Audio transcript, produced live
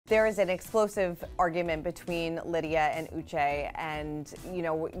There is an explosive argument between Lydia and Euche, and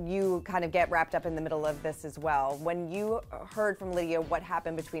you kind of get wrapped up in the middle of this as well. When you heard from Lydia what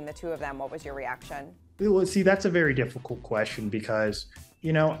happened between the two of them, what was your reaction? Well, see, that's a very difficult question because,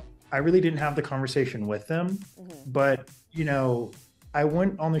 I really didn't have the conversation with them, but, I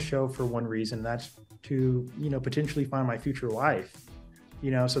went on the show for one reason, that's to, potentially find my future wife.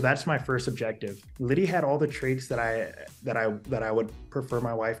 So that's my first objective. Lydia had all the traits that I would prefer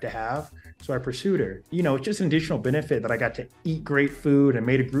my wife to have, so I pursued her. It's just an additional benefit that I got to eat great food and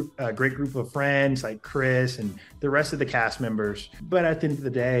made a great group of friends like Chris and the rest of the cast members. But at the end of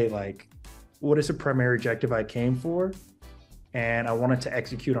the day, like, what is the primary objective I came for? And I wanted to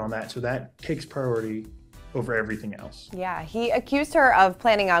execute on that, so that takes priority over everything else. Yeah, he accused her of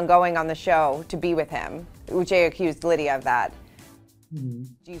planning on going on the show to be with him. Euche accused Lydia of that. Do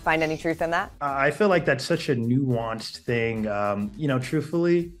you find any truth in that? I feel like that's such a nuanced thing.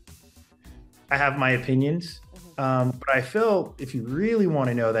 Truthfully, I have my opinions, but I feel if you really want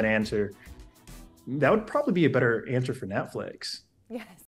to know that answer, that would probably be a better answer for Netflix. Yes.